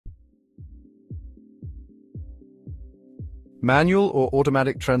Manual or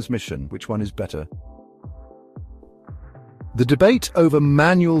automatic transmission, which one is better? The debate over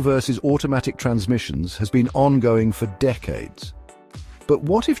manual versus automatic transmissions has been ongoing for decades. But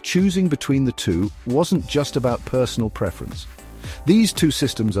what if choosing between the two wasn't just about personal preference? These two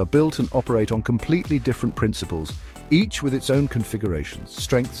systems are built and operate on completely different principles, each with its own configurations,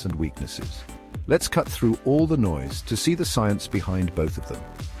 strengths and weaknesses. Let's cut through all the noise to see the science behind both of them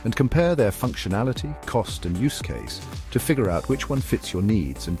and compare their functionality, cost and use case to figure out which one fits your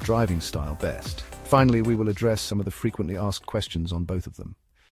needs and driving style best. Finally, we will address some of the frequently asked questions on both of them.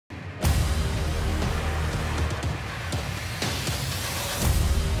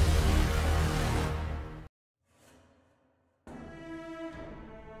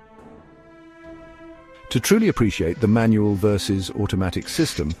 To truly appreciate the manual versus automatic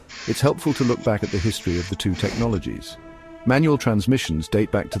system, it's helpful to look back at the history of the two technologies. Manual transmissions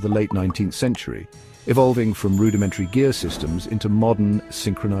date back to the late 19th century, evolving from rudimentary gear systems into modern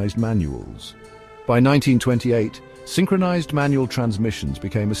synchronized manuals. By 1928, synchronized manual transmissions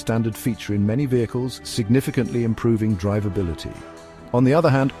became a standard feature in many vehicles, significantly improving drivability. On the other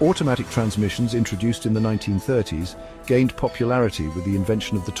hand, automatic transmissions introduced in the 1930s gained popularity with the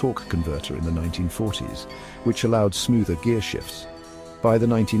invention of the torque converter in the 1940s, which allowed smoother gear shifts. By the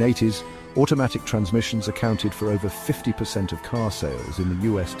 1980s, automatic transmissions accounted for over 50% of car sales in the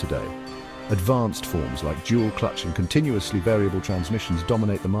US today. Advanced forms like dual clutch and continuously variable transmissions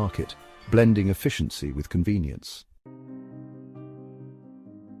dominate the market, blending efficiency with convenience.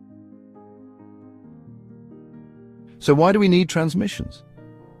 So why do we need transmissions?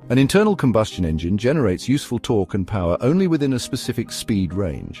 An internal combustion engine generates useful torque and power only within a specific speed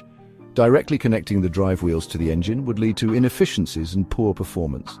range. Directly connecting the drive wheels to the engine would lead to inefficiencies and poor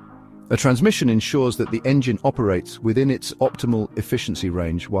performance. A transmission ensures that the engine operates within its optimal efficiency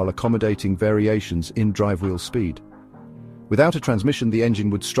range while accommodating variations in drive wheel speed. Without a transmission, the engine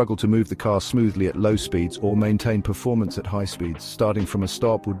would struggle to move the car smoothly at low speeds or maintain performance at high speeds. Starting from a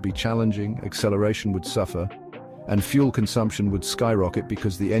stop would be challenging, acceleration would suffer, and fuel consumption would skyrocket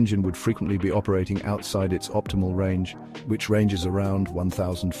because the engine would frequently be operating outside its optimal range, which ranges around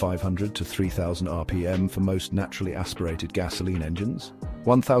 1,500 to 3,000 RPM for most naturally aspirated gasoline engines,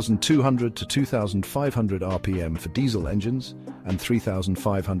 1,200 to 2,500 RPM for diesel engines, and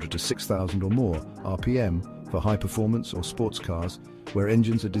 3,500 to 6,000 or more RPM for high-performance or sports cars, where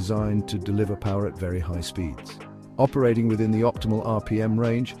engines are designed to deliver power at very high speeds. Operating within the optimal RPM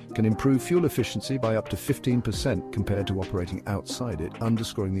range can improve fuel efficiency by up to 15% compared to operating outside it,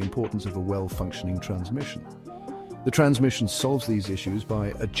 underscoring the importance of a well-functioning transmission. The transmission solves these issues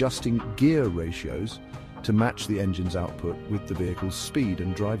by adjusting gear ratios to match the engine's output with the vehicle's speed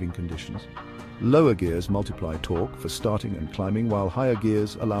and driving conditions. Lower gears multiply torque for starting and climbing, while higher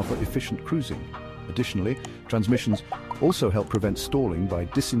gears allow for efficient cruising. Additionally, transmissions also help prevent stalling by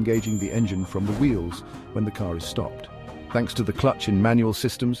disengaging the engine from the wheels when the car is stopped, thanks to the clutch in manual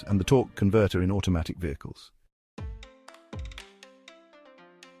systems and the torque converter in automatic vehicles.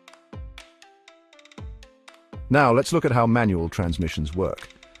 Now let's look at how manual transmissions work.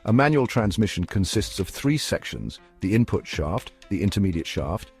 A manual transmission consists of three sections: the input shaft, the intermediate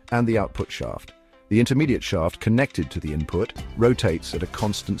shaft, and the output shaft. The intermediate shaft, connected to the input, rotates at a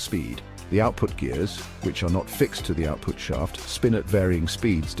constant speed. The output gears, which are not fixed to the output shaft, spin at varying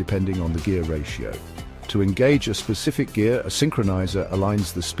speeds depending on the gear ratio. To engage a specific gear, a synchronizer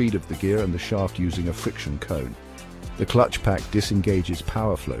aligns the speed of the gear and the shaft using a friction cone. The clutch pack disengages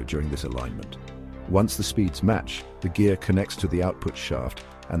power flow during this alignment. Once the speeds match, the gear connects to the output shaft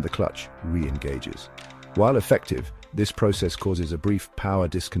and the clutch re-engages. While effective, this process causes a brief power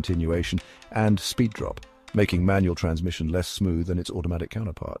discontinuation and speed drop, making manual transmission less smooth than its automatic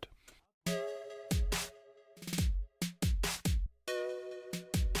counterpart.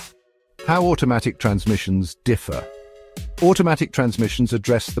 How automatic transmissions differ. Automatic transmissions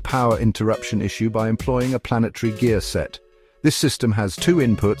address the power interruption issue by employing a planetary gear set. This system has two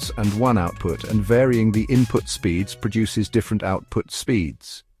inputs and one output, and varying the input speeds produces different output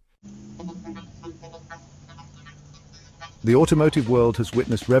speeds. The automotive world has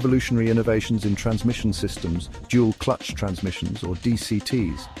witnessed revolutionary innovations in transmission systems. Dual clutch transmissions, or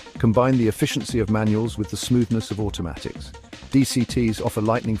DCTs, combine the efficiency of manuals with the smoothness of automatics. DCTs offer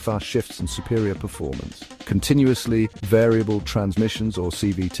lightning-fast shifts and superior performance. Continuously variable transmissions, or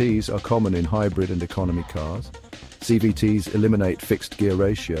CVTs, are common in hybrid and economy cars. CVTs eliminate fixed gear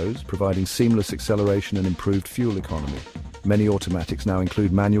ratios, providing seamless acceleration and improved fuel economy. Many automatics now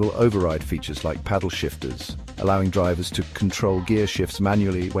include manual override features like paddle shifters, allowing drivers to control gear shifts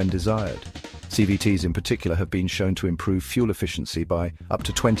manually when desired. CVTs in particular have been shown to improve fuel efficiency by up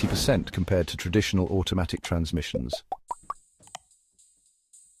to 20% compared to traditional automatic transmissions.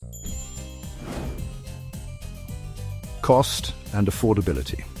 Cost and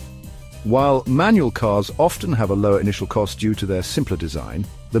affordability. While manual cars often have a lower initial cost due to their simpler design,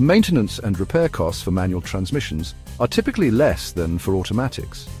 the maintenance and repair costs for manual transmissions are typically less than for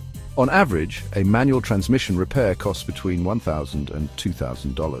automatics. On average, a manual transmission repair costs between $1,000 and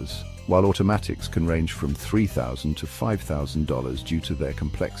 $2,000, while automatics can range from $3,000 to $5,000 due to their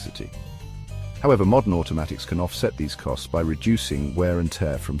complexity. However, modern automatics can offset these costs by reducing wear and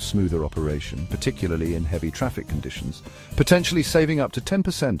tear from smoother operation, particularly in heavy traffic conditions, potentially saving up to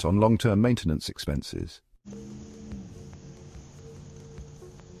 10% on long-term maintenance expenses.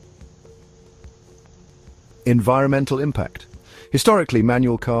 Environmental impact. Historically,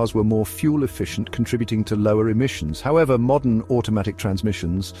 manual cars were more fuel efficient, contributing to lower emissions. However, modern automatic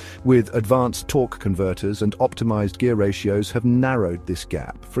transmissions with advanced torque converters and optimized gear ratios have narrowed this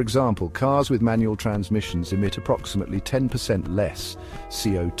gap. For example, cars with manual transmissions emit approximately 10% less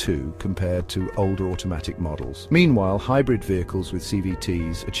CO2 compared to older automatic models. Meanwhile, hybrid vehicles with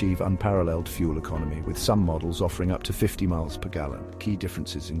CVTs achieve unparalleled fuel economy, with some models offering up to 50 miles per gallon. Key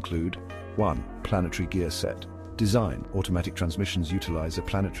differences include: 1. Planetary gear set. Design. Automatic transmissions utilize a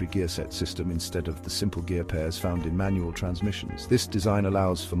planetary gear set system instead of the simple gear pairs found in manual transmissions. This design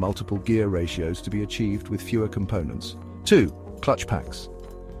allows for multiple gear ratios to be achieved with fewer components. 2. Clutch packs.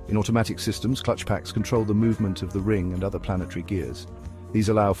 In automatic systems, clutch packs control the movement of the ring and other planetary gears. These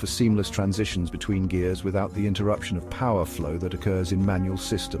allow for seamless transitions between gears without the interruption of power flow that occurs in manual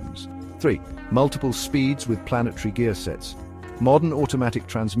systems. 3. Multiple speeds with planetary gear sets. Modern automatic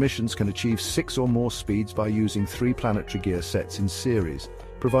transmissions can achieve 6 or more speeds by using 3 planetary gear sets in series,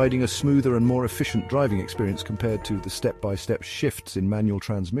 providing a smoother and more efficient driving experience compared to the step-by-step shifts in manual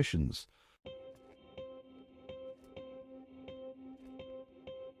transmissions.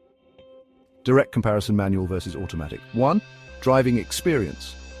 Direct comparison: manual versus automatic. 1. Driving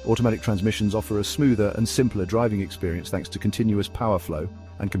experience. Automatic transmissions offer a smoother and simpler driving experience thanks to continuous power flow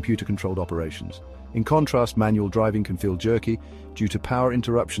and computer-controlled operations. In contrast, manual driving can feel jerky due to power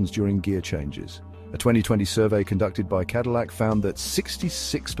interruptions during gear changes. A 2020 survey conducted by Cadillac found that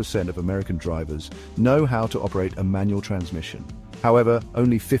 66% of American drivers know how to operate a manual transmission. However,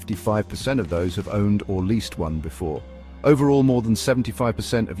 only 55% of those have owned or leased one before. Overall, more than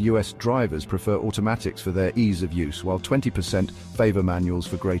 75% of US drivers prefer automatics for their ease of use, while 20% favor manuals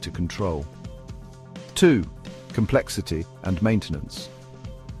for greater control. 2. Complexity and maintenance.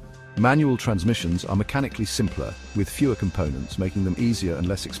 Manual transmissions are mechanically simpler, with fewer components, making them easier and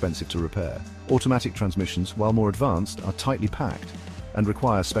less expensive to repair. Automatic transmissions, while more advanced, are tightly packed and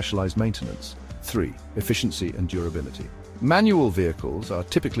require specialized maintenance. 3. Efficiency and durability. Manual vehicles are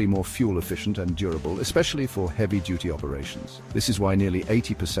typically more fuel efficient and durable, especially for heavy-duty operations. This is why nearly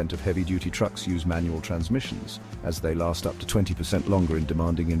 80% of heavy-duty trucks use manual transmissions, as they last up to 20% longer in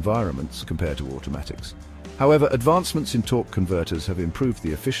demanding environments compared to automatics. However, advancements in torque converters have improved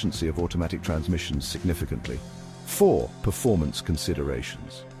the efficiency of automatic transmissions significantly. 4. Performance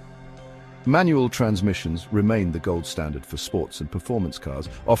considerations. Manual transmissions remain the gold standard for sports and performance cars,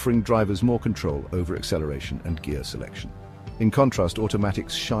 offering drivers more control over acceleration and gear selection. In contrast,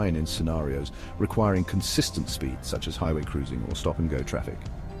 automatics shine in scenarios requiring consistent speed, such as highway cruising or stop-and-go traffic.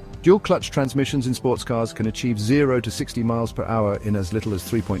 Dual-clutch transmissions in sports cars can achieve 0 to 60 miles per hour in as little as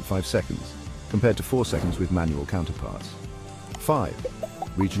 3.5 seconds. Compared to 4 seconds with manual counterparts.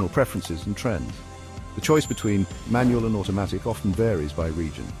 5. Regional preferences and trends. The choice between manual and automatic often varies by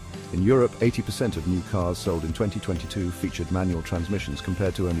region. In Europe, 80% of new cars sold in 2022 featured manual transmissions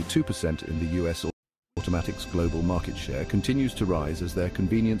compared to only 2% in the US. Automatic's global market share continues to rise as their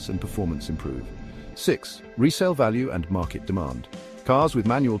convenience and performance improve. 6. Resale value and market demand. Cars with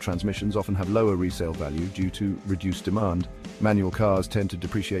manual transmissions often have lower resale value due to reduced demand. Manual cars tend to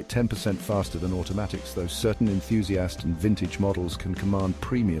depreciate 10% faster than automatics, though certain enthusiast and vintage models can command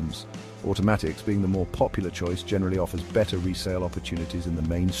premiums. Automatics, being the more popular choice, generally offers better resale opportunities in the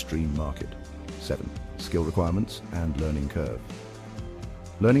mainstream market. 7. Skill requirements and learning curve.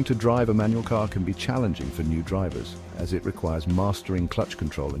 Learning to drive a manual car can be challenging for new drivers, as it requires mastering clutch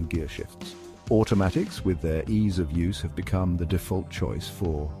control and gear shifts. Automatics, with their ease of use, have become the default choice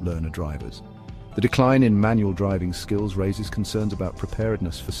for learner drivers. The decline in manual driving skills raises concerns about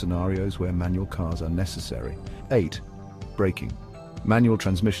preparedness for scenarios where manual cars are necessary. 8. Braking. Manual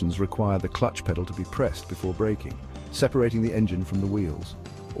transmissions require the clutch pedal to be pressed before braking, separating the engine from the wheels.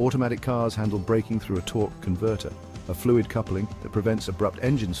 Automatic cars handle braking through a torque converter, a fluid coupling that prevents abrupt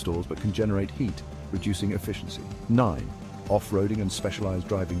engine stalls but can generate heat, reducing efficiency. 9. Off-roading and specialized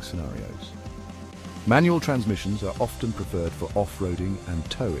driving scenarios. Manual transmissions are often preferred for off-roading and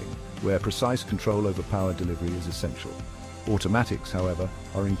towing, where precise control over power delivery is essential. Automatics, however,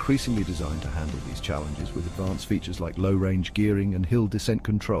 are increasingly designed to handle these challenges with advanced features like low-range gearing and hill descent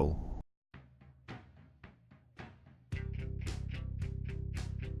control.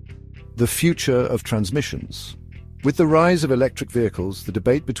 The future of transmissions. With the rise of electric vehicles, the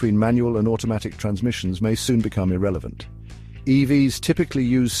debate between manual and automatic transmissions may soon become irrelevant. EVs typically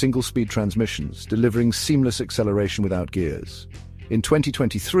use single-speed transmissions, delivering seamless acceleration without gears. In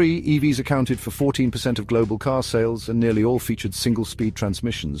 2023, EVs accounted for 14% of global car sales, and nearly all featured single-speed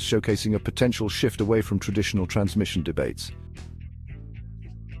transmissions, showcasing a potential shift away from traditional transmission debates.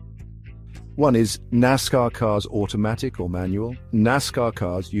 One is NASCAR cars automatic or manual. NASCAR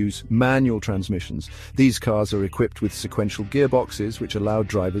cars use manual transmissions. These cars are equipped with sequential gearboxes which allow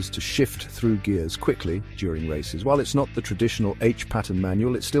drivers to shift through gears quickly during races. While it's not the traditional H-pattern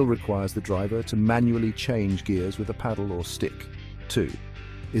manual, it still requires the driver to manually change gears with a paddle or stick. 2.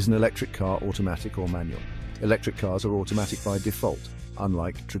 Is an electric car automatic or manual? Electric cars are automatic by default.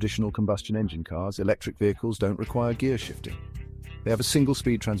 Unlike traditional combustion engine cars, electric vehicles don't require gear shifting. They have a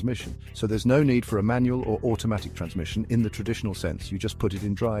single-speed transmission, so there's no need for a manual or automatic transmission in the traditional sense. You just put it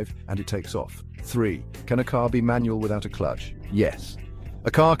in drive and it takes off. 3. Can a car be manual without a clutch? Yes.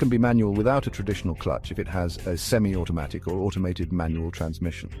 A car can be manual without a traditional clutch if it has a semi-automatic or automated manual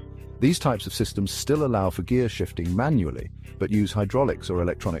transmission. These types of systems still allow for gear shifting manually, but use hydraulics or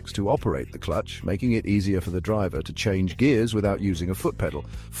electronics to operate the clutch, making it easier for the driver to change gears without using a foot pedal.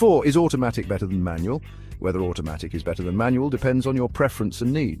 4. Is automatic better than manual? Whether automatic is better than manual depends on your preference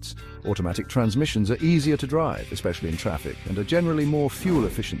and needs. Automatic transmissions are easier to drive, especially in traffic, and are generally more fuel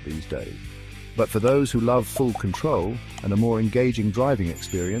efficient these days. But for those who love full control and a more engaging driving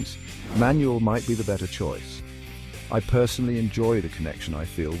experience, manual might be the better choice. I personally enjoy the connection I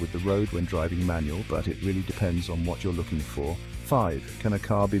feel with the road when driving manual, but it really depends on what you're looking for. 5. Can a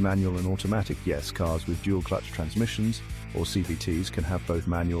car be manual and automatic? Yes, cars with dual clutch transmissions or CVTs can have both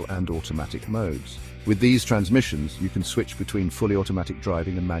manual and automatic modes. With these transmissions, you can switch between fully automatic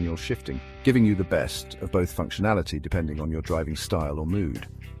driving and manual shifting, giving you the best of both functionality depending on your driving style or mood.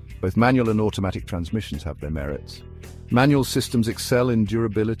 Both manual and automatic transmissions have their merits. Manual systems excel in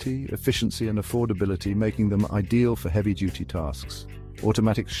durability, efficiency, and affordability, making them ideal for heavy-duty tasks.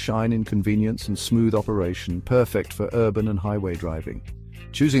 Automatics shine in convenience and smooth operation, perfect for urban and highway driving.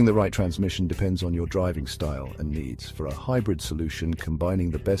 Choosing the right transmission depends on your driving style and needs. For a hybrid solution combining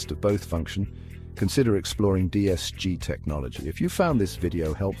the best of both function, consider exploring DSG technology. If you found this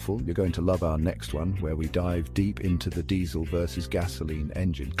video helpful, you're going to love our next one, where we dive deep into the diesel versus gasoline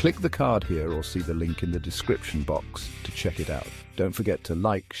engine. Click the card here or see the link in the description box to check it out. Don't forget to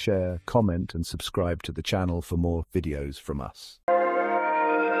like, share, comment, and subscribe to the channel for more videos from us.